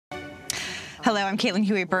Hello, I'm Caitlin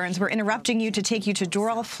Huey-Burns. We're interrupting you to take you to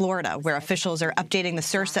Doral, Florida, where officials are updating the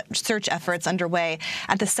search efforts underway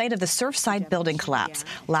at the site of the Surfside building collapse.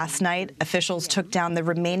 Last night, officials took down the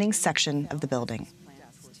remaining section of the building.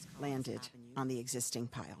 Landed on the existing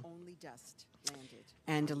pile.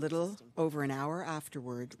 And a little over an hour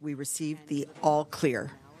afterward, we received the all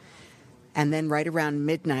clear. And then right around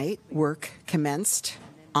midnight, work commenced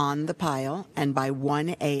on the pile, and by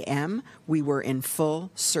 1 a.m., we were in full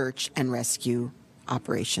search and rescue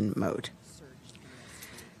operation mode.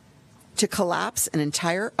 To collapse an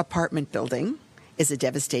entire apartment building is a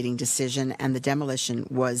devastating decision, and the demolition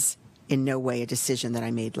was in no way a decision that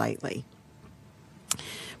I made lightly.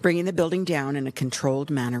 Bringing the building down in a controlled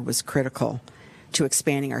manner was critical to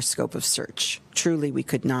expanding our scope of search. Truly, we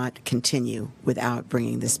could not continue without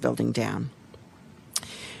bringing this building down.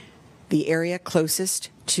 The area closest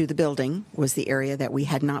to the building was the area that we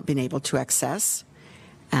had not been able to access,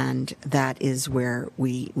 and that is where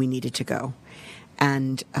we needed to go.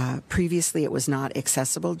 And previously it was not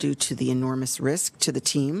accessible due to the enormous risk to the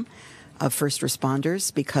team of first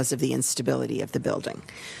responders because of the instability of the building.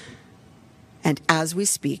 And as we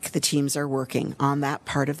speak, the teams are working on that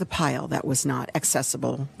part of the pile that was not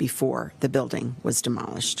accessible before the building was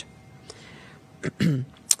demolished.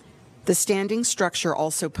 The standing structure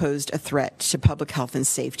also posed a threat to public health and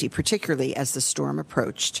safety, particularly as the storm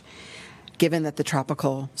approached, given that the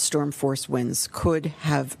tropical storm force winds could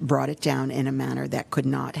have brought it down in a manner that could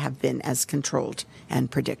not have been as controlled and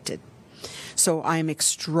predicted. So I am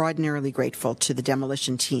extraordinarily grateful to the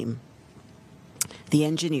demolition team, the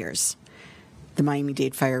engineers, the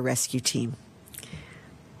Miami-Dade Fire Rescue Team,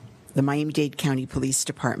 the Miami-Dade County Police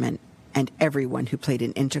Department, and everyone who played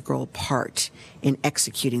an integral part in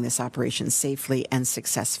executing this operation safely and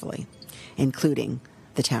successfully, including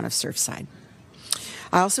the town of Surfside.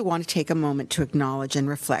 I also want to take a moment to acknowledge and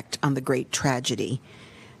reflect on the great tragedy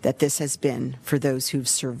that this has been for those who've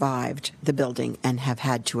survived the building and have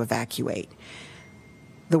had to evacuate.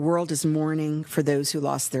 The world is mourning for those who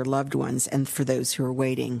lost their loved ones and for those who are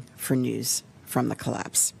waiting for news from the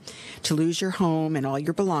collapse. To lose your home and all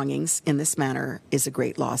your belongings in this manner is a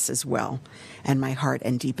great loss as well, and my heart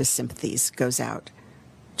and deepest sympathies goes out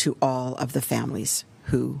to all of the families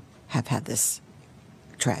who have had this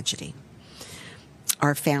tragedy.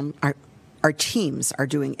 Our teams are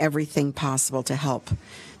doing everything possible to help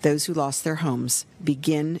those who lost their homes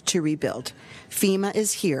begin to rebuild. FEMA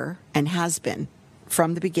is here and has been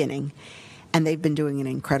from the beginning, and they've been doing an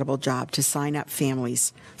incredible job to sign up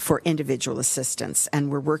families for individual assistance. And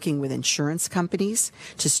we're working with insurance companies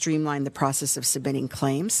to streamline the process of submitting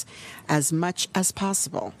claims as much as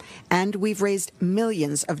possible. And we've raised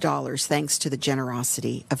millions of dollars thanks to the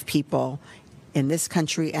generosity of people in this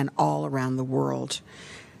country and all around the world.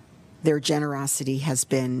 Their generosity has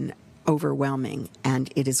been overwhelming,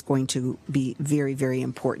 and it is going to be very, very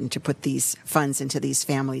important to put these funds into these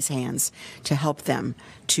families' hands to help them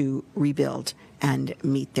to rebuild and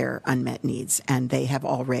meet their unmet needs, and they have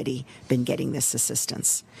already been getting this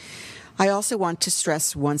assistance. I also want to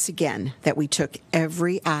stress once again that we took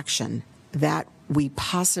every action that we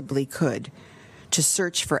possibly could to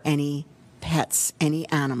search for any pets, any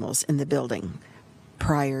animals in the building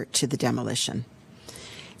prior to the demolition.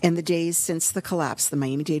 In the days since the collapse, the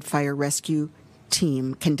Miami-Dade Fire Rescue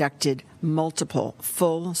Team conducted multiple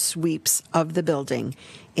full sweeps of the building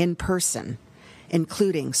in person,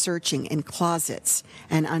 including searching in closets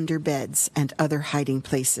and under beds and other hiding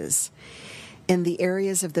places. In the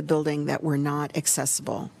areas of the building that were not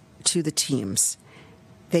accessible to the teams,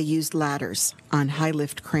 they used ladders on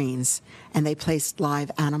high-lift cranes, and they placed live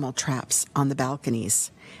animal traps on the balconies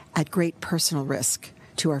at great personal risk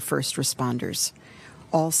to our first responders.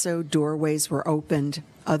 Also, doorways were opened,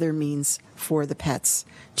 other means for the pets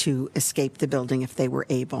to escape the building if they were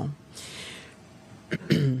able.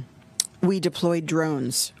 We deployed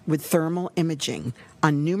drones with thermal imaging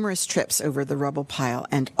on numerous trips over the rubble pile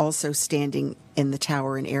and also standing in the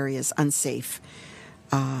tower in areas unsafe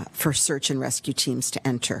for search and rescue teams to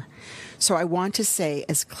enter. So I want to say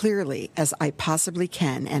as clearly as I possibly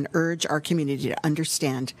can and urge our community to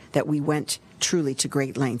understand that we went truly to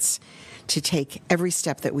great lengths to take every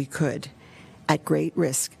step that we could at great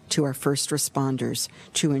risk to our first responders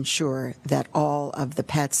to ensure that all of the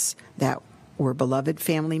pets that were beloved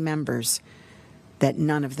family members, that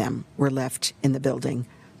none of them were left in the building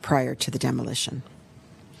prior to the demolition.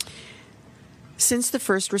 Since the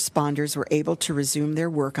first responders were able to resume their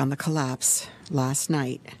work on the collapse last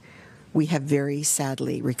night, we have very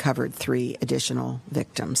sadly recovered 3 additional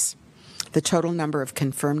victims. The total number of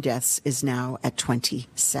confirmed deaths is now at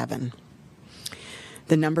 27.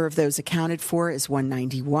 The number of those accounted for is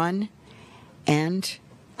 191, and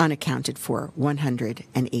unaccounted for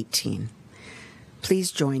 118.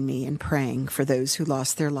 Please join me in praying for those who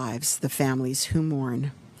lost their lives, the families who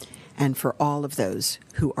mourn, and for all of those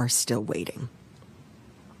who are still waiting.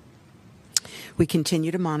 We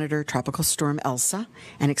continue to monitor Tropical Storm ELSA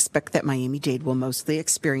and expect that Miami-Dade will mostly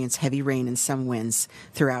experience heavy rain and some winds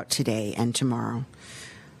throughout today and tomorrow.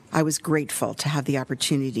 I was grateful to have the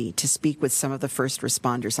opportunity to speak with some of the first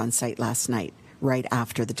responders on site last night, right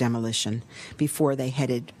after the demolition, before they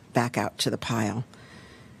headed back out to the pile.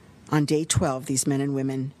 On day 12, these men and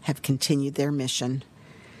women have continued their mission.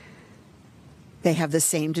 They have the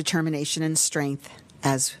same determination and strength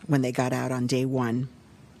as when they got out on day 1.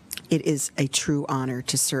 It is a true honor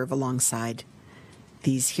to serve alongside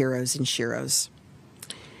these heroes and sheroes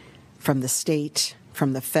from the state,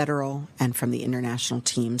 from the federal, and from the international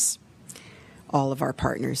teams, all of our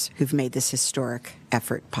partners who've made this historic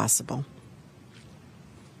effort possible.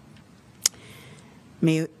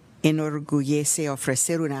 Me enorgullece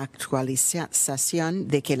ofrecer una actualización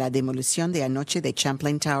de que la demolición de anoche de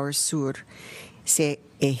Champlain Tower Sur se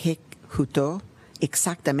ejecutó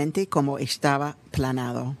exactamente como estaba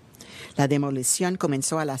planeado. La demolición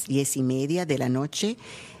comenzó a las 10:30 de la noche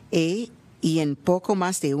y en poco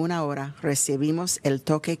más de una hora recibimos el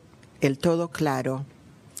todo claro.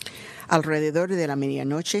 Alrededor de la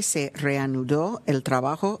medianoche se reanudó el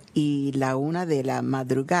trabajo y la 1 de la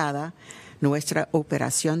madrugada nuestra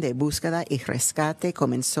operación de búsqueda y rescate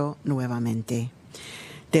comenzó nuevamente.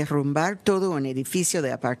 Derrumbar todo un edificio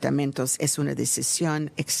de apartamentos es una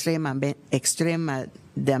decisión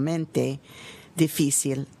extremadamente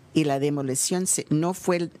difícil y la demolición no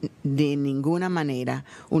fue de ninguna manera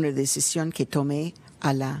una decisión que tomé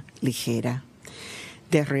a la ligera.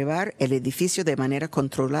 Derribar el edificio de manera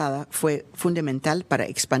controlada fue fundamental para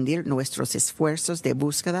expandir nuestros esfuerzos de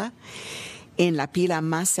búsqueda en la pila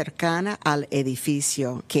más cercana al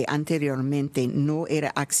edificio que anteriormente no era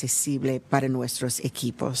accesible para nuestros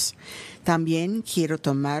equipos. También quiero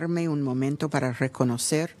tomarme un momento para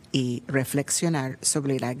reconocer y reflexionar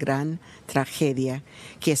sobre la gran tragedia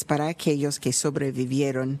que es para aquellos que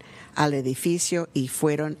sobrevivieron al edificio y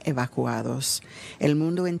fueron evacuados. El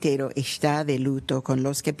mundo entero está de luto con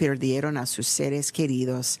los que perdieron a sus seres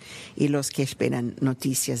queridos y los que esperan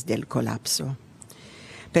noticias del colapso.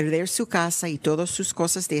 Perder su casa y todas sus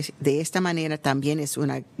cosas de esta manera también es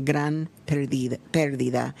una gran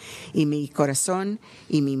pérdida, y mi corazón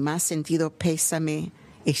y mi más sentido pésame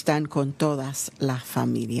están con todas las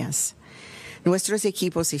familias. Nuestros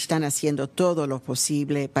equipos están haciendo todo lo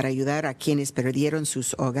posible para ayudar a quienes perdieron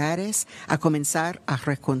sus hogares a comenzar a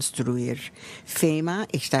reconstruir. FEMA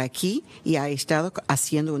está aquí y ha estado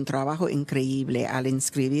haciendo un trabajo increíble al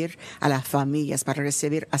inscribir a las familias para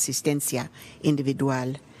recibir asistencia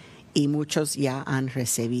individual, y muchos ya han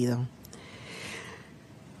recibido.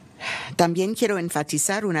 También quiero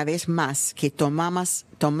enfatizar una vez más que tomamos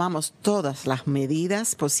todas las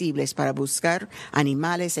medidas posibles para buscar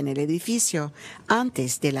animales en el edificio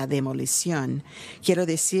antes de la demolición. Quiero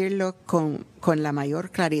decirlo con la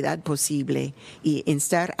mayor claridad posible y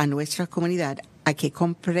instar a nuestra comunidad a que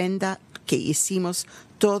comprenda que hicimos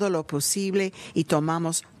todo lo posible y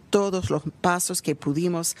tomamos todos los pasos que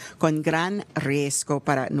pudimos con gran riesgo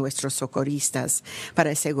para nuestros socorristas,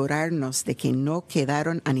 para asegurarnos de que no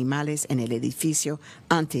quedaron animales en el edificio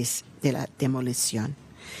antes de la demolición.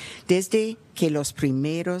 Desde que los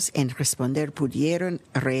primeros en responder pudieron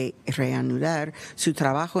reanudar su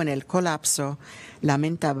trabajo en el colapso,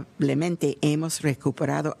 lamentablemente hemos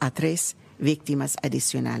recuperado a 3 víctimas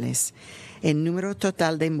adicionales. El número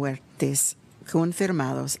total de muertes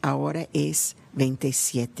confirmados ahora es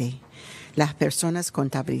 27. Las personas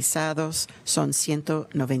contabilizadas son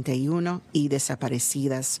 191 y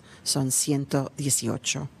desaparecidas son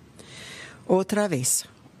 118. Otra vez,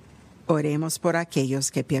 oremos por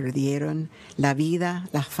aquellos que perdieron la vida,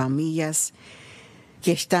 las familias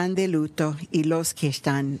que están de luto y los que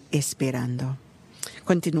están esperando.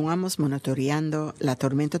 Continuamos monitoreando la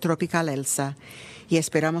tormenta tropical ELSA y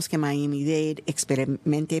esperamos que Miami-Dade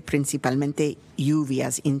experimente principalmente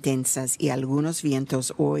lluvias intensas y algunos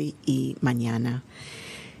vientos hoy y mañana.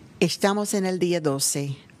 Estamos en el día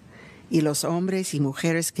 12 y los hombres y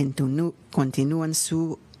mujeres que continúan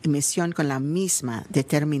su misión con la misma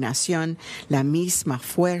determinación, la misma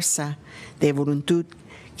fuerza de voluntad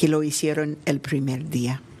que lo hicieron el primer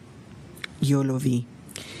día. Yo lo vi.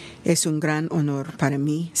 Es un gran honor para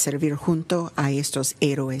mí servir junto a estos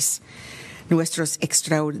héroes. nuestros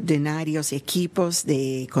extraordinarios equipos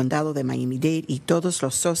de Condado de Miami-Dade y todos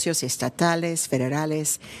los socios estatales,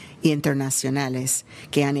 federales y internacionales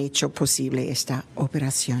que han hecho posible esta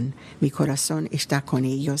operación. Mi corazón está con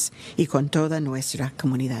ellos y con toda nuestra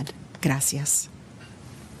comunidad. Gracias.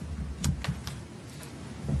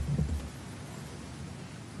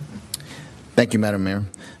 Thank you, Madam Mayor.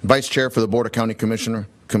 Vice Chair for the Board of County Commissioner,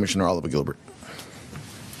 Commissioner Oliver Gilbert.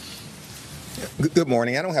 Good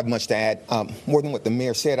morning. I don't have much to add, more than what the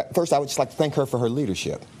mayor said. First, I would just like to thank her for her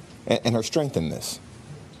leadership and her strength in this.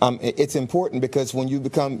 It's important because when you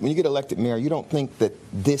get elected mayor, you don't think that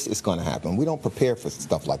this is going to happen. We don't prepare for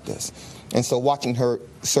stuff like this. And so watching her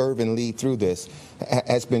serve and lead through this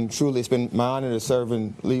has been it's been my honor to serve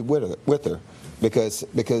and lead with her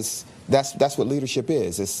because that's what leadership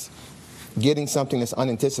is. It's getting something that's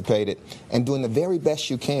unanticipated and doing the very best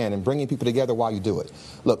you can and bringing people together while you do it.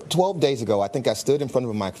 Look, 12 days ago, I think I stood in front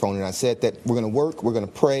of a microphone and I said that we're going to work, we're going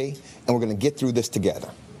to pray, and we're going to get through this together.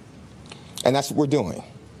 And that's what we're doing.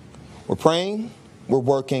 We're praying, we're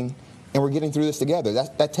working, and we're getting through this together.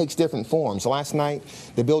 That takes different forms. Last night,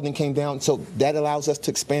 the building came down, so that allows us to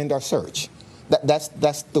expand our search. That's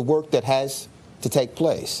the work that has to take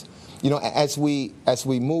place. You know, as we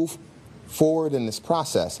move forward in this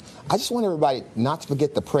process, I just want everybody not to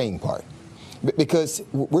forget the praying part, because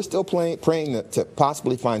we're still praying to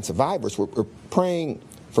possibly find survivors. We're praying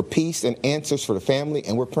for peace and answers for the family,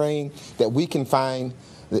 and we're praying that we can find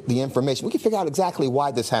the information. We can figure out exactly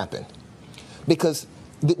why this happened, because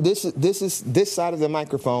this side of the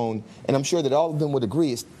microphone, and I'm sure that all of them would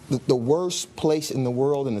agree, is the worst place in the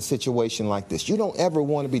world in a situation like this. You don't ever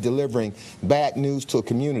want to be delivering bad news to a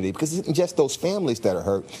community, because it isn't just those families that are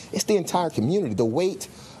hurt, it's the entire community. The weight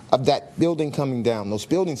of that building coming down, those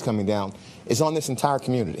buildings coming down, is on this entire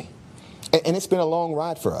community. And it's been a long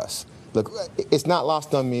ride for us. Look, it's not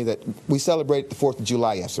lost on me that we celebrated the 4th of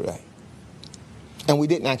July yesterday. And we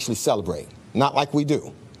didn't actually celebrate, not like we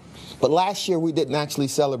do. But last year we didn't actually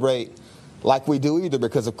celebrate like we do either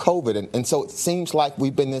because of COVID. And so it seems like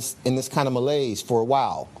we've been in this kind of malaise for a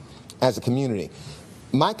while as a community.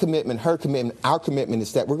 My commitment, her commitment, our commitment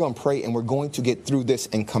is that we're going to pray and we're going to get through this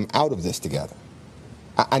and come out of this together.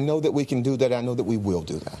 I know that we can do that. I know that we will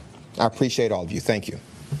do that. I appreciate all of you. Thank you.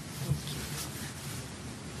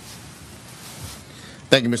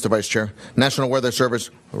 Thank you, Mr. Vice Chair. National Weather Service,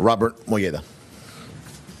 Robert Molleda.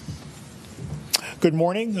 Good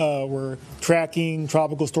morning. We're tracking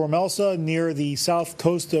Tropical Storm ELSA near the south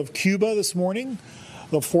coast of Cuba this morning.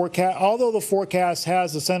 Although the forecast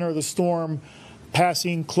has the center of the storm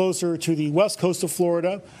passing closer to the west coast of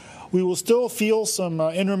Florida, we will still feel some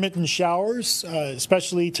intermittent showers,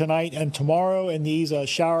 especially tonight and tomorrow. And these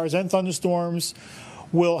showers and thunderstorms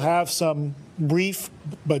will have some brief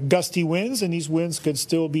but gusty winds, and these winds could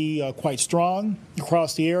still be quite strong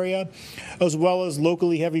across the area, as well as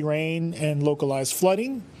locally heavy rain and localized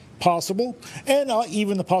flooding possible, and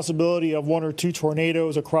even the possibility of 1 or 2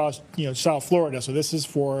 tornadoes across South Florida. So this is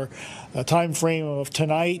for a time frame of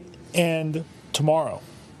tonight and tomorrow.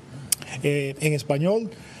 En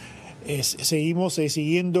español, seguimos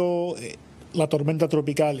siguiendo la tormenta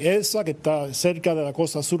tropical ELSA, que está cerca de la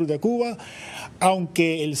costa sur de Cuba,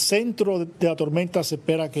 aunque el centro de la tormenta se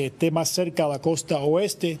espera que esté más cerca de la costa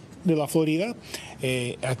oeste de la Florida.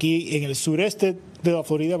 Aquí en el sureste de la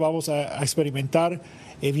Florida vamos a experimentar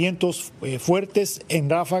vientos fuertes en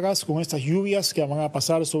ráfagas con estas lluvias que van a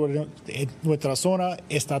pasar sobre nuestra zona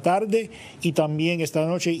esta tarde y también esta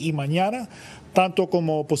noche y mañana, tanto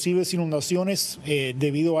como posibles inundaciones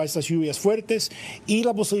debido a estas lluvias fuertes y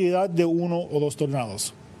la posibilidad de 1 o 2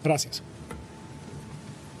 tornados. Gracias.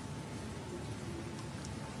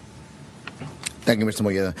 Thank you, Mr.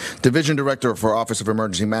 Molleda. Division Director for Office of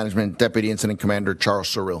Emergency Management, Deputy Incident Commander Charles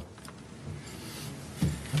Sorrell.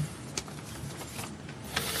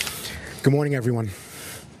 Good morning, everyone.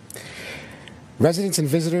 Residents and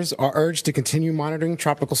visitors are urged to continue monitoring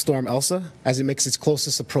Tropical Storm ELSA as it makes its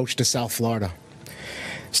closest approach to South Florida.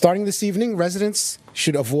 Starting this evening, residents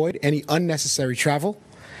should avoid any unnecessary travel,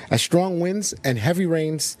 as strong winds and heavy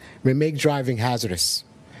rains may make driving hazardous.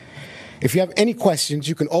 If you have any questions,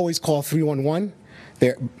 you can always call 311.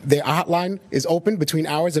 Their hotline is open between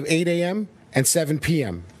hours of 8 a.m. and 7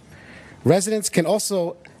 p.m. Residents can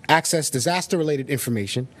also access disaster-related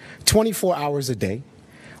information 24 hours a day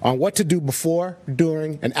on what to do before,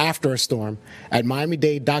 during, and after a storm at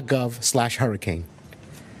miamidade.gov/hurricane.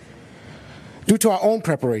 Due to our own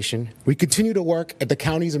preparation, we continue to work at the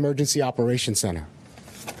county's Emergency Operations Center.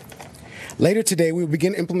 Later today, we will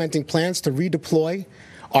begin implementing plans to redeploy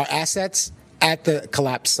our assets at the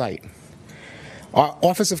collapse site. Our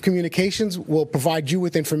Office of Communications will provide you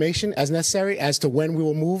with information as necessary as to when we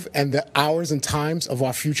will move and the hours and times of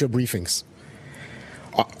our future briefings.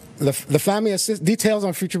 Details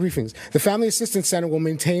on future briefings. The Family Assistance Center will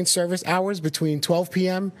maintain service hours between 12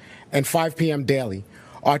 p.m. and 5 p.m. daily.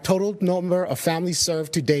 Our total number of families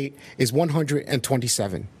served to date is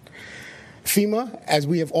 127. FEMA, as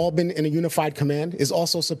we have all been in a unified command, is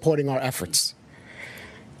also supporting our efforts.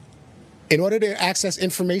 In order to access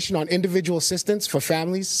information on individual assistance for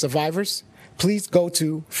families, survivors, please go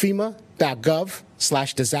to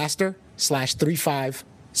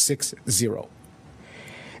fema.gov/disaster/3560.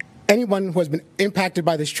 Anyone who has been impacted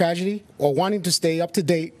by this tragedy or wanting to stay up to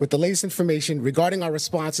date with the latest information regarding our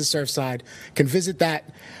response to Surfside can visit that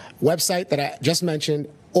website that I just mentioned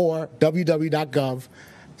or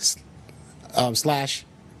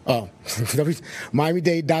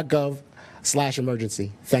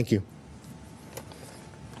miamidade.gov/emergency. Thank you.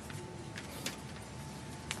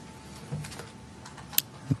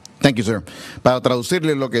 Thank you, sir. Para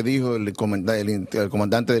traducirle lo que dijo el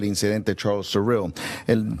comandante del incidente, Charles Surreal,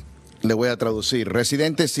 le voy a traducir.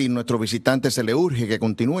 Residentes y nuestros visitantes se le urge que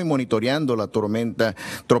continúen monitoreando la tormenta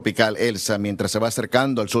tropical ELSA mientras se va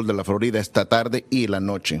acercando al sur de la Florida esta tarde y la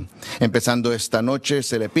noche. Empezando esta noche,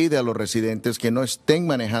 se le pide a los residentes que no estén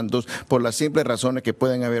manejando por las simples razones que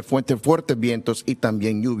pueden haber fuertes vientos y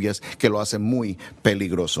también lluvias que lo hacen muy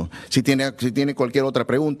peligroso. Si tiene cualquier otra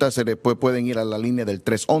pregunta, pueden ir a la línea del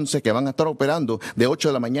 311 que van a estar operando de 8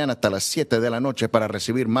 de la mañana hasta las 7 de la noche para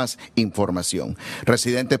recibir más información.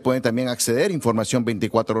 Residentes pueden también acceder a información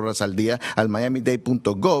 24 horas al día al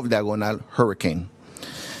miamidade.gov/hurricane.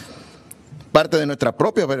 Parte de nuestras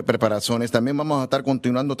propias preparaciones, también vamos a estar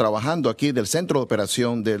continuando trabajando aquí del Centro de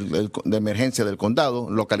Operación de Emergencia del Condado,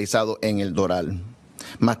 localizado en el Doral.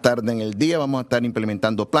 Más tarde en el día vamos a estar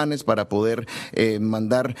implementando planes para poder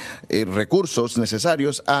mandar recursos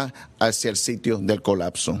necesarios hacia el sitio del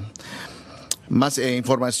colapso. Más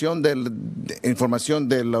información de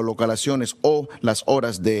las localizaciones o las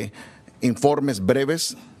horas de informes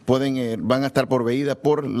breves van a estar proveídas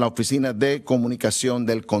por la Oficina de Comunicación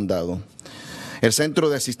del Condado. El Centro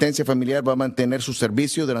de Asistencia Familiar va a mantener su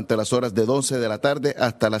servicio durante las horas de 12 de la tarde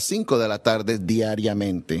hasta las 5 de la tarde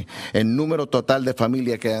diariamente. El número total de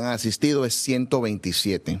familias que han asistido es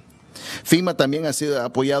 127. FEMA también ha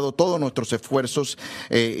apoyado todos nuestros esfuerzos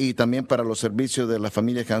y también para los servicios de las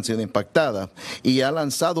familias que han sido impactadas y ha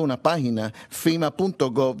lanzado una página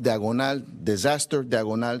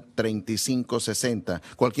fema.gov/disaster/3560.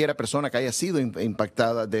 Cualquiera persona que haya sido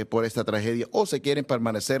impactada por esta tragedia o se quieren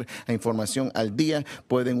permanecer a información al día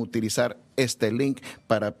pueden utilizar este link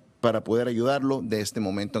para poder ayudarlo de este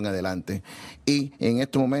momento en adelante. Y en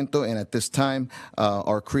este momento, and at this time,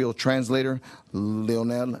 our Creole translator,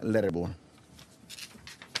 Lionel Letterbourg.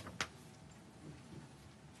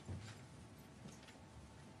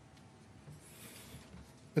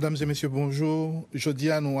 Mesdames et messieurs, bonjour. Jeudi,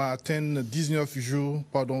 nous atteint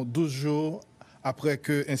 12 jours après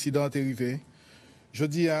que l'incident est arrivé.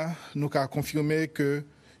 Jeudi, nous avons confirmé que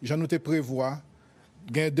j'en nous prévoit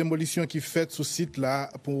il y a une démolition qui est faite sur ce site-là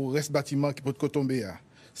pour le reste bâtiment qui peut tomber.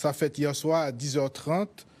 Ça fait hier soir à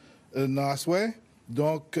 10h30 dans la soirée.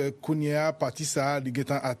 Donc, Kounia parti ça, il est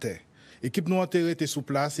à terre. L'équipe nous enterrée était sur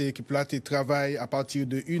place et l'équipe là travaille à partir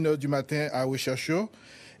de 1h du matin à recherche.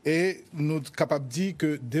 Et nous sommes capables de dire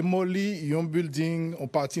que démolir un building, on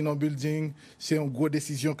partit dans un building, c'est une grosse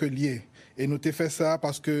décision que liée. Et nous avons fait ça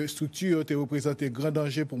parce que la structure représente un grand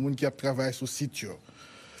danger pour les gens qui travaillent sur le site.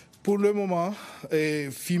 Pour le moment,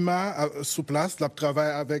 FEMA sur place, la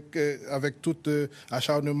travaille avec tout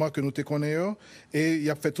acharnement que nous connaissons et il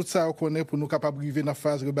a fait tout ça pour nous capables d'arriver dans la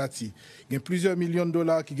phase rebâtie. Il y a plusieurs millions de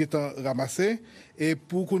dollars qui sont ramassés et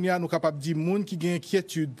pour qu'on nous capables de dire gens qui ont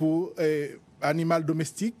inquiétude pour animal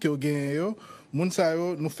domestique que gagnent moun sa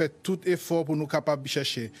yo nous fait tout effort pour nous capable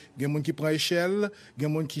chercher. Il y a moun qui prend échelle, il y a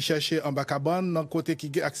moun qui cherche en bas cabane dans côté qui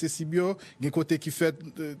est accessible, il y a côté qui fait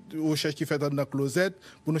recherche qui fait dans la closette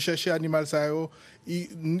pour nous chercher animal sa yo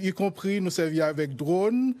y compris nous servir avec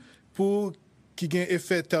drone pour qui gagne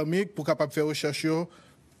effet thermique pour capable faire recherche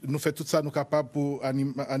nous fait tout ça nous capable pour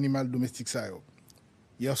animal domestique sa yo.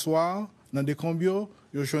 Hier soir dans des combio,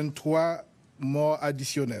 yo joine 3 morts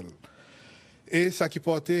additionnels. Et ça qui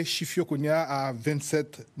portait chiffre à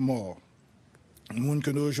 27 morts. Nous que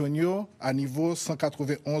nous rejoignons à niveau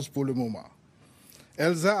 191 pour le moment.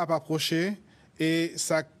 ELSA a approché et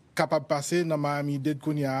ça capable passer dans Miami-Dade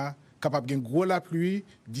Kounia, capable de gros la pluie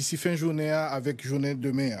d'ici fin journée avec journée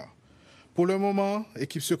demain. Pour le moment,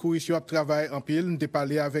 l'équipe secouriste travaille en pile, nous avons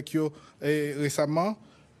parlé avec eux récemment.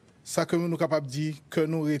 Ça que nous sommes capables de dire que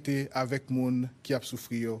nous étions avec les gens qui ont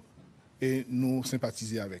souffert et nous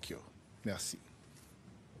sympathiser avec eux. Merci.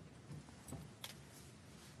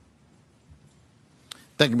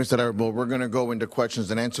 Thank you, Mr. Arable. We're going to go into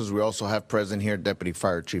questions and answers. We also have present here Deputy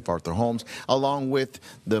Fire Chief Arthur Holmes, along with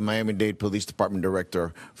the Miami-Dade Police Department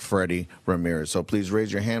Director, Freddie Ramirez. So please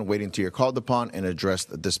raise your hand, wait until you're called upon, and address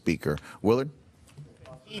the speaker. Willard?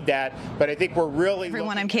 That, but I think we're really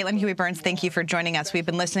everyone. I'm Caitlin Huey-Burns. Thank you for joining us. We've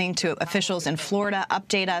been listening to officials in Florida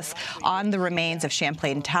update us on the remains of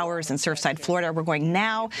Champlain Towers in Surfside, Florida. We're going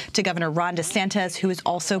now to Governor Ron DeSantis, who is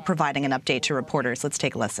also providing an update to reporters. Let's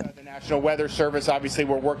take a listen. The National Weather Service, obviously,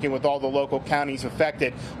 we're working with all the local counties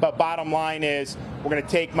affected. But bottom line is we're going to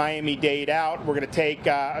take Miami-Dade out. We're going to take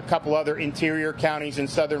a couple other interior counties in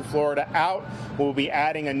southern Florida out. We'll be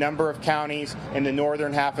adding a number of counties in the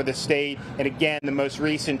northern half of the state. And again, the most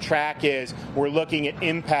recent track is we're looking at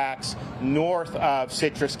impacts north of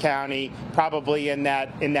Citrus County, probably in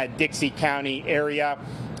that Dixie County area.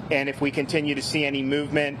 And if we continue to see any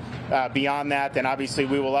movement beyond that, then obviously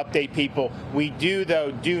we will update people. We do,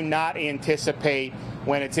 though, do not anticipate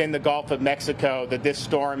when it's in the Gulf of Mexico that this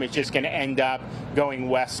storm is just going to end up going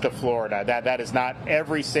west of Florida. That is not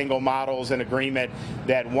every single model is in agreement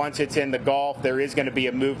that once it's in the Gulf, there is going to be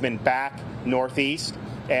a movement back northeast.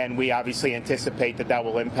 And we obviously anticipate that that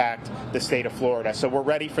will impact the state of Florida. So we're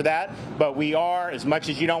ready for that. But we are, as much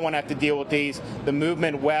as you don't want to have to deal with these, the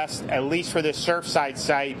movement west, at least for this Surfside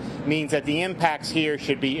site, means that the impacts here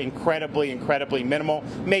should be incredibly, incredibly minimal.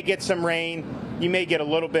 May get some rain. You may get a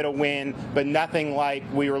little bit of wind, but nothing like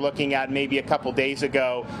we were looking at maybe a couple days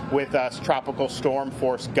ago with tropical storm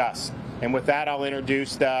force gusts. And with that, I'll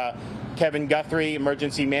introduce Kevin Guthrie,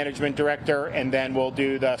 Emergency Management Director, and then we'll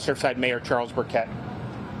do the Surfside Mayor, Charles Burkett.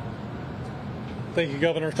 Thank you,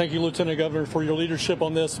 Governor. Thank you, Lieutenant Governor, for your leadership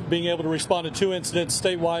on this. Being able to respond to 2 incidents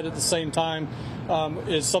statewide at the same time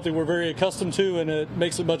is something we're very accustomed to, and it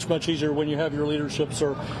makes it much, much easier when you have your leadership,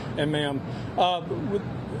 sir and ma'am.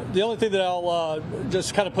 The only thing that I'll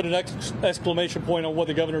just kind of put an exclamation point on what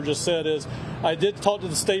the governor just said is I did talk to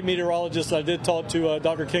the state meteorologist. I did talk to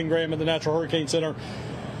Dr. Ken Graham at the Natural Hurricane Center.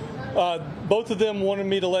 Both of them wanted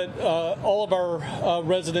me to let all of our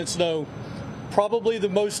residents know probably the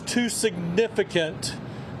most two significant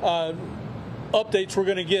updates we're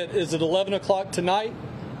going to get is at 11 o'clock tonight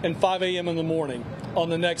and 5 a.m. in the morning on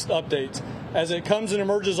the next updates. As it comes and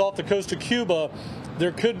emerges off the coast of Cuba,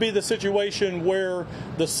 there could be the situation where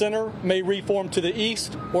the center may reform to the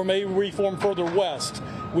east or may reform further west.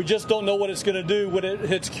 We just don't know what it's going to do when it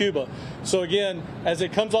hits Cuba. So again, as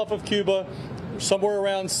it comes off of Cuba, somewhere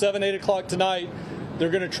around 7, 8 o'clock tonight, they're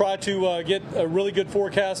going to try to get a really good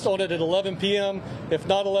forecast on it at 11 p.m. If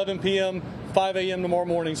not 11 p.m., 5 a.m. tomorrow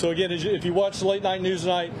morning. So again, if you watch the late night news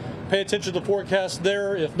tonight, pay attention to the forecast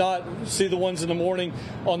there. If not, see the ones in the morning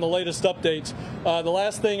on the latest updates. The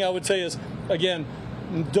last thing I would say is, again,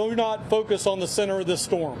 do not focus on the center of this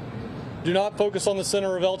storm. Do not focus on the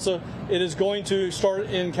center of ELSA. It is going to start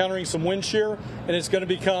encountering some wind shear, and it's going to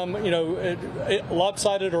become,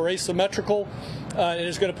 lopsided or asymmetrical, and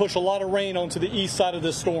it's going to push a lot of rain onto the east side of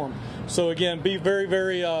this storm. So again, be very,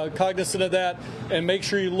 very cognizant of that, and make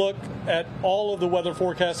sure you look at all of the weather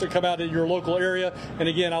forecasts that come out in your local area. And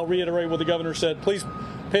again, I'll reiterate what the governor said. Please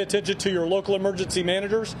pay attention to your local emergency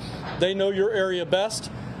managers. They know your area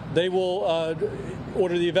best. They will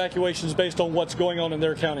order the evacuations based on what's going on in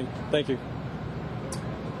their county. Thank you.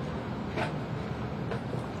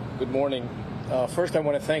 Good morning. First, I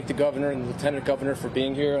want to thank the governor and the lieutenant governor for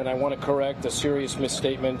being here, and I want to correct a serious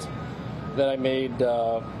misstatement that I made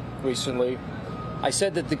recently. I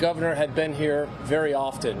said that the governor had been here very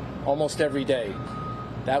often, almost every day.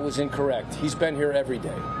 That was incorrect. He's been here every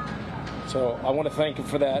day. So I want to thank him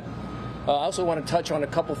for that. I also want to touch on a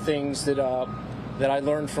couple things that I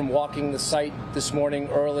learned from walking the site this morning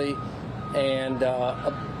early and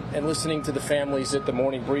listening to the families at the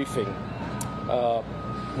morning briefing.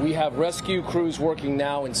 We have rescue crews working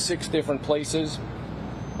now in 6 different places.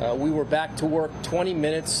 We were back to work 20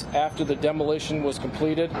 minutes after the demolition was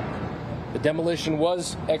completed. The demolition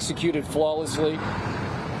was executed flawlessly,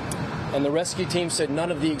 and the rescue team said none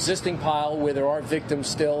of the existing pile where there are victims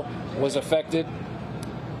still was affected.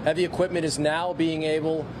 Heavy equipment is now being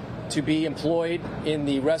able to be employed in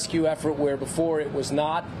the rescue effort where before it was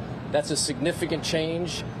not. That's a significant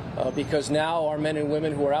change because now our men and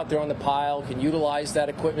women who are out there on the pile can utilize that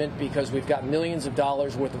equipment because we've got millions of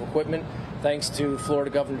dollars worth of equipment thanks to Florida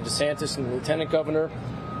Governor DeSantis and the Lieutenant Governor.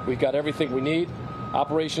 We've got everything we need.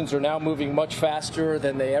 Operations are now moving much faster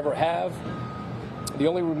than they ever have. The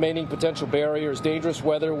only remaining potential barrier is dangerous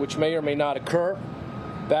weather, which may or may not occur.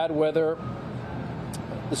 Bad weather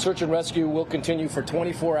The search and rescue will continue for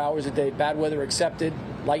 24 hours a day, bad weather accepted,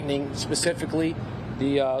 lightning specifically.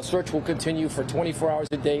 The search will continue for 24 hours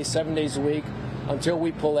a day, 7 days a week, until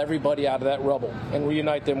we pull everybody out of that rubble and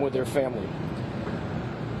reunite them with their family.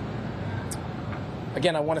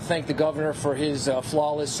 Again, I want to thank the governor for his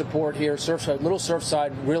flawless support here. Surfside, Little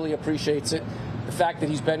Surfside really appreciates it. The fact that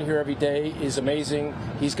he's been here every day is amazing.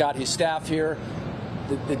 He's got his staff here.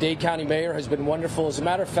 The Dade County Mayor has been wonderful. As a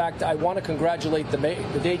matter of fact, I want to congratulate the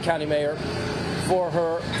Dade County Mayor for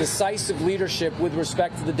her decisive leadership with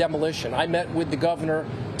respect to the demolition. I met with the governor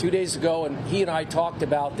 2 days ago, and he and I talked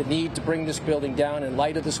about the need to bring this building down in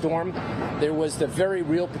light of the storm. There was the very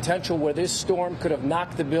real potential where this storm could have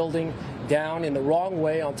knocked the building down in the wrong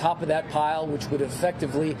way on top of that pile, which would have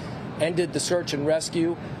effectively ended the search and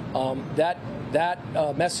rescue.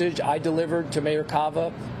 That message I delivered to Mayor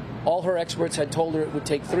Cava. All her experts had told her it would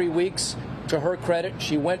take 3 weeks. To her credit,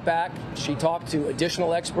 she went back, she talked to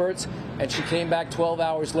additional experts, and she came back 12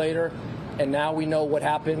 hours later, and now we know what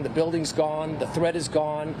happened. The building's gone, the threat is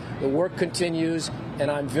gone, the work continues,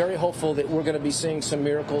 and I'm very hopeful that we're going to be seeing some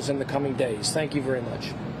miracles in the coming days. Thank you very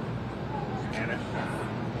much.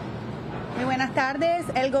 Muy buenas tardes.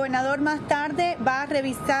 El gobernador más tarde va a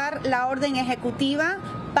revisar la orden ejecutiva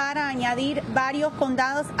para añadir varios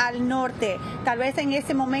condados al norte. Tal vez en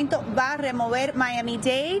ese momento va a remover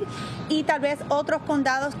Miami-Dade y tal vez otros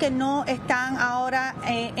condados que no están ahora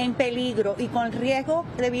en peligro y con riesgo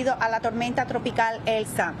debido a la tormenta tropical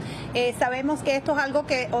ELSA. Sabemos que esto es algo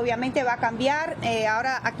que obviamente va a cambiar.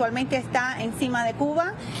 Ahora actualmente está encima de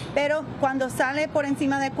Cuba, pero cuando sale por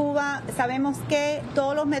encima de Cuba sabemos que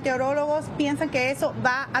todos los meteorólogos piensan que eso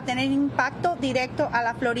va a tener impacto directo a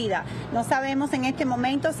la Florida. No sabemos en este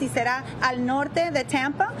momento si será al norte de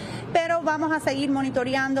Tampa, pero vamos a seguir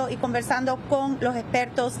monitoreando y conversando con los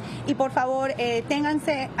expertos. Y por favor,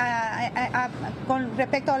 ténganse con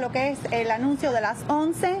respecto a lo que es el anuncio de las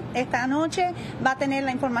 11 esta noche, va a tener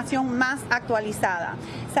la información más actualizada.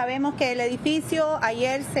 Sabemos que el edificio,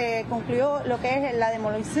 ayer se concluyó lo que es la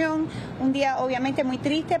demolición, un día obviamente muy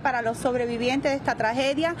triste para los sobrevivientes de esta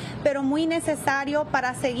tragedia, pero muy necesario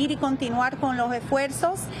para seguir y continuar con los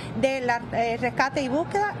esfuerzos de rescate y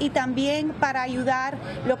búsqueda y también para ayudar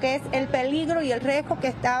lo que es el peligro y el riesgo que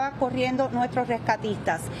estaba corriendo nuestros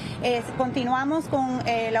rescatistas. Continuamos con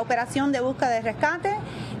la operación de búsqueda de rescate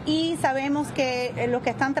y sabemos que los que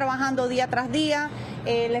están trabajando día tras día,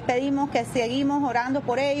 les pedimos que seguimos orando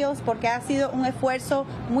por ellos porque ha sido un esfuerzo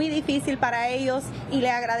muy difícil para ellos y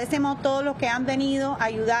les agradecemos a todos los que han venido a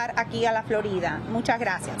ayudar aquí a la Florida. Muchas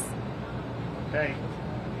gracias. Okay.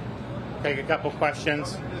 Take a couple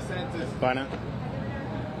questions. Buena.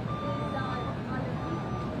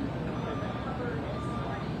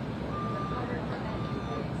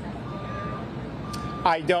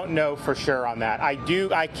 I don't know for sure on that. I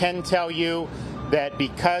can tell you that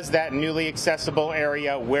because that newly accessible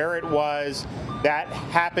area where it was, that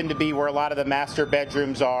happened to be where a lot of the master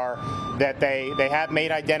bedrooms are, that they have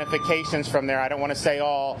made identifications from there. I don't want to say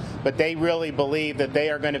all, but they really believe that they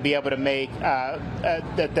are going to be able to make,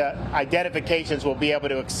 that the identifications will be able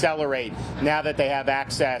to accelerate now that they have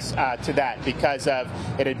access to that because of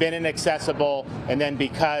it had been inaccessible and then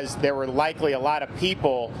because there were likely a lot of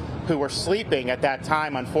people who were sleeping at that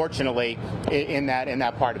time, unfortunately, in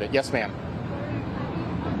that part of it. Yes, ma'am.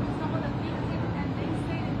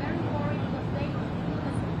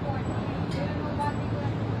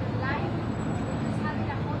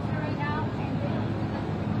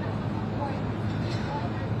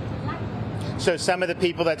 So some of the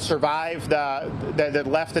people that survived, that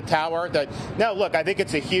left the tower, no, look, I think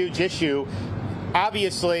it's a huge issue.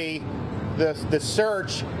 Obviously, the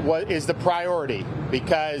search is the priority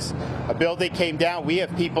because a building came down. We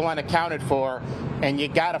have people unaccounted for, and you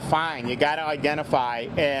got to find, you got to identify.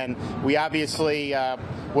 And we obviously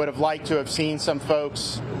would have liked to have seen some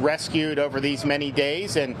folks rescued over these many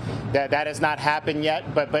days, and that has not happened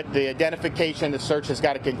yet. But the identification, the search has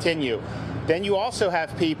got to continue. Then you also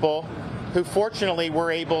have people who fortunately were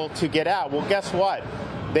able to get out. Well, guess what?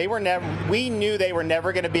 We knew they were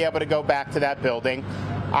never going to be able to go back to that building.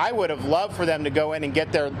 I would have loved for them to go in and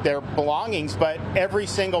get their belongings, but every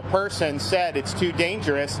single person said it's too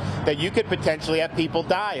dangerous, that you could potentially have people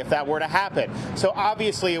die if that were to happen. So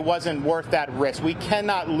obviously it wasn't worth that risk. We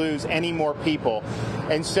cannot lose any more people.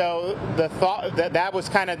 And so the thought that was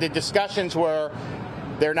kind of the discussions were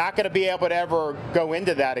they're not going to be able to ever go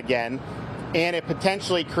into that again. And it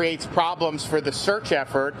potentially creates problems for the search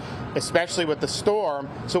effort, especially with the storm.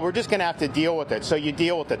 So we're just going to have to deal with it. So you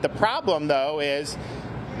deal with it. The problem, though, is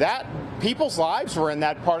that people's lives were in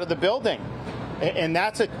that part of the building. And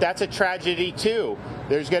that's a tragedy, too.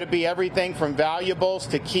 There's going to be everything from valuables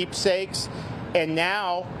to keepsakes. And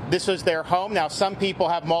now this was their home. Now some people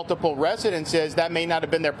have multiple residences. That may not have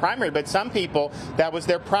been their primary, but some people, that was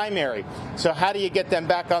their primary. So how do you get them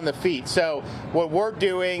back on the feet? So what we're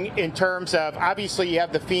doing in terms of, obviously you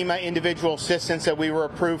have the FEMA individual assistance that we were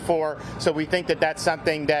approved for. So we think that that's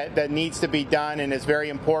something that needs to be done and is very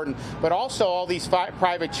important. But also all these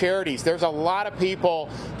private charities. There's a lot of people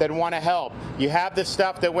that want to help. You have the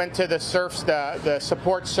stuff that went to the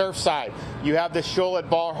support Surfside. You have the shul at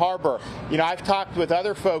Bal Harbor. You know, I've talked with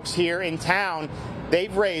other folks here in town.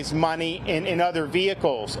 They've raised money in other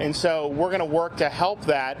vehicles, and so we're going to work to help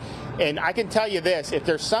that. And I can tell you this, if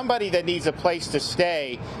there's somebody that needs a place to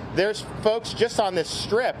stay, there's folks just on this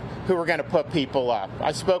strip who are going to put people up.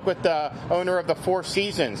 I spoke with the owner of the Four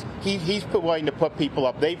Seasons. He's willing to put people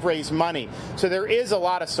up. They've raised money. So there is a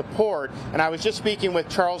lot of support, and I was just speaking with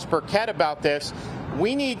Charles Burkett about this.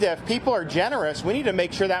 We need to, if people are generous, we need to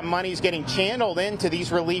make sure that money is getting channeled into these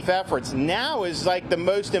relief efforts. Now is like the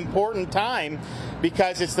most important time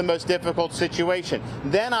because it's the most difficult situation.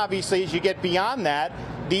 Then obviously as you get beyond that,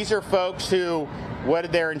 these are folks who, what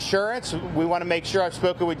their insurance, we want to make sure, I've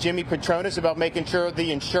spoken with Jimmy Petronas about making sure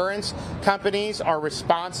the insurance companies are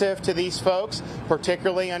responsive to these folks,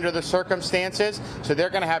 particularly under the circumstances. So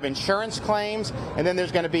they're going to have insurance claims, and then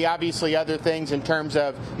there's going to be obviously other things in terms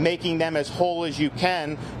of making them as whole as you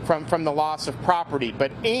can from the loss of property.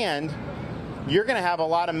 And you're going to have a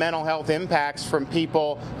lot of mental health impacts from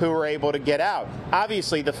people who are able to get out.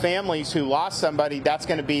 Obviously, the families who lost somebody, that's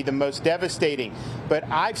going to be the most devastating. But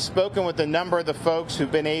I've spoken with a number of the folks who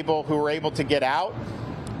were able to get out.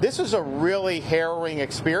 This is a really harrowing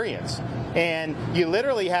experience. And you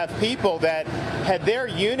literally have people that, had their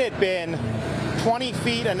unit been 20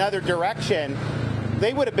 feet another direction,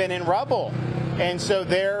 they would have been in rubble. And so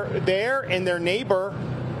they're there, and their neighbor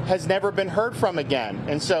has never been heard from again.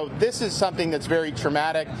 And so this is something that's very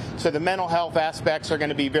traumatic. So the mental health aspects are going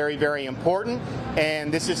to be very, very important.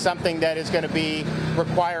 And this is something that is going to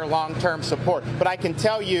require long-term support. But I can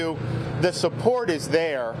tell you the support is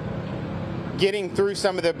there. Getting through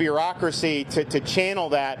some of the bureaucracy to channel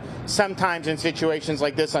that sometimes in situations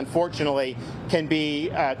like this, unfortunately, can be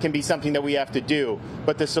something that we have to do.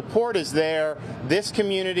 But the support is there. This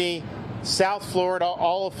community, South Florida,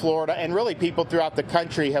 all of Florida, and really people throughout the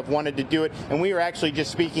country have wanted to do it. And we were actually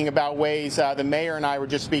just speaking about ways, the mayor and I were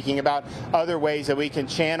just speaking about other ways that we can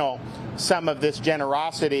channel some of this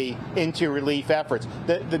generosity into relief efforts.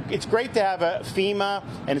 It's great to have a FEMA,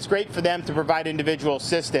 and it's great for them to provide individual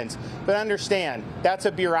assistance. But understand, that's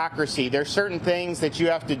a bureaucracy. There's certain things that you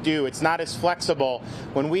have to do. It's not as flexible.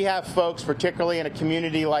 When we have folks, particularly in a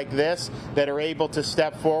community like this, that are able to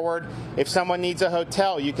step forward, if someone needs a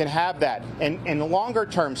hotel, you can have that. And longer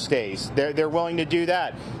term stays, they're willing to do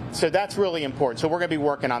that. So that's really important. So we're going to be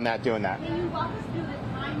working on that, doing that. Can you walk us through the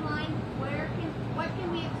timeline? What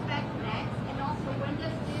can we expect next? And also, when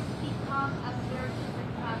does this become a search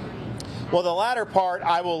recovery? Well, the latter part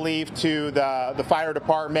I will leave to the fire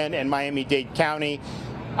department and Miami-Dade County.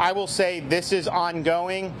 I will say this is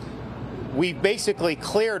ongoing. We've basically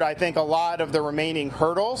cleared, I think, a lot of the remaining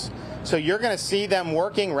hurdles. So you're going to see them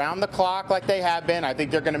working round the clock like they have been. I think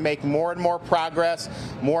they're going to make more and more progress.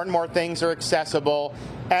 More and more things are accessible.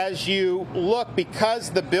 As you look, because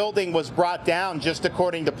the building was brought down just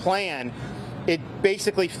according to plan, it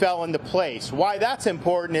basically fell into place. Why that's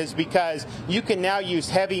important is because you can now use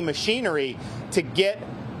heavy machinery to get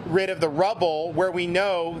rid of the rubble where we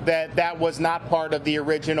know that that was not part of the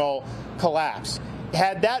original collapse.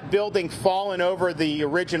 Had that building fallen over the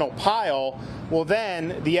original pile, well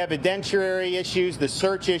then the evidentiary issues, the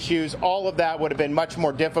search issues, all of that would have been much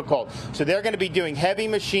more difficult. So they're going to be doing heavy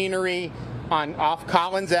machinery off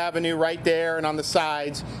Collins Avenue right there and on the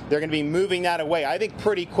sides. They're going to be moving that away, I think,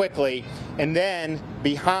 pretty quickly. And then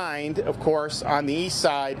behind, of course, on the east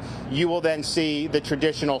side, you will then see the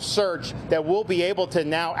traditional search that will be able to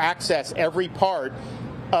now access every part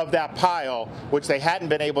of that pile, which they hadn't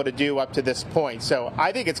been able to do up to this point. So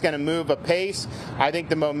I think it's going to move apace. I think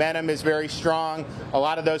the momentum is very strong. A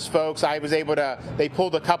lot of those folks, they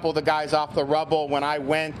pulled a couple of the guys off the rubble when I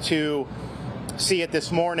went to see it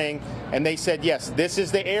this morning, and they said, yes, this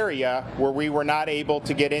is the area where we were not able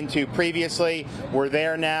to get into previously. We're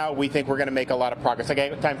there now. We think we're going to make a lot of progress. I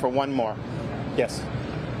got time for one more. Yes.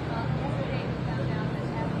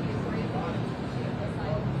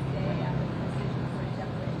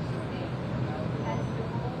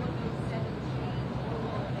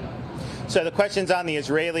 So the question's on the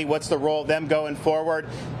Israeli, what's the role of them going forward?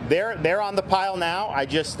 They're on the pile now. I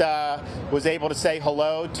just was able to say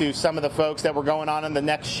hello to some of the folks that were going on in the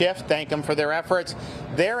next shift, thank them for their efforts.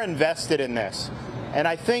 They're invested in this. And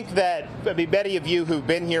I think that, I mean, many of you who've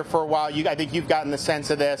been here for a while, I think you've gotten the sense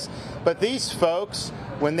of this. But these folks,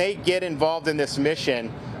 when they get involved in this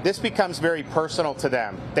mission, this becomes very personal to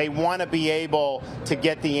them. They want to be able to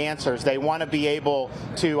get the answers. They want to be able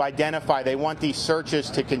to identify. They want these searches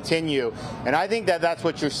to continue. And I think that that's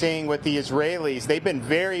what you're seeing with the Israelis. They've been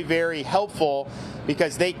very, very helpful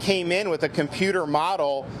because they came in with a computer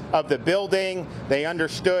model of the building. They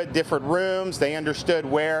understood different rooms. They understood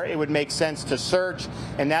where it would make sense to search.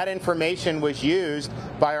 And that information was used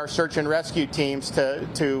by our search and rescue teams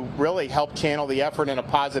to really help channel the effort in a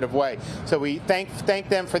positive way. So we thank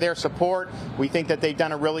them for their support. We think that they've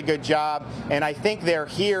done a really good job. And I think they're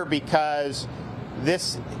here because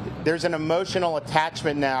there's an emotional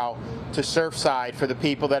attachment now to Surfside for the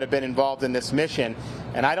people that have been involved in this mission.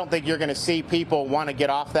 And I don't think you're going to see people want to get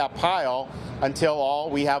off that pile until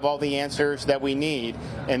we have all the answers that we need.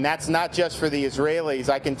 And that's not just for the Israelis.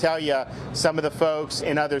 I can tell you some of the folks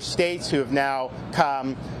in other states who have now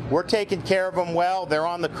come, we're taking care of them well. They're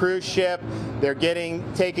on the cruise ship. They're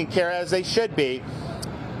getting taken care of as they should be.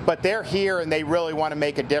 But they're here and they really want to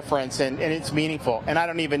make a difference, and it's meaningful. And I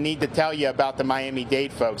don't even need to tell you about the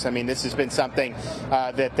Miami-Dade folks. I mean, this has been something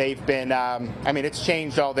that they've been, I mean, it's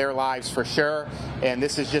changed all their lives for sure. And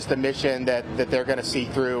this is just a mission that they're going to see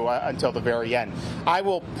through until the very end. I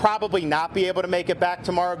will probably not be able to make it back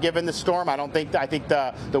tomorrow given the storm. I think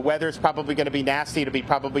the weather's probably going to be nasty. It'll be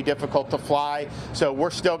probably difficult to fly. So we're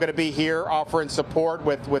still going to be here offering support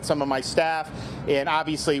with some of my staff. And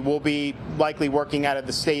obviously we'll be likely working out of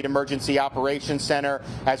the State Emergency Operations Center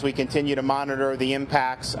as we continue to monitor the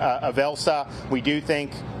impacts of ELSA. We do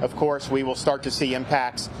think, of course, we will start to see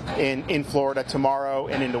impacts in Florida tomorrow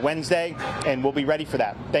and into Wednesday, and we'll be ready for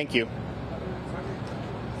that. Thank you.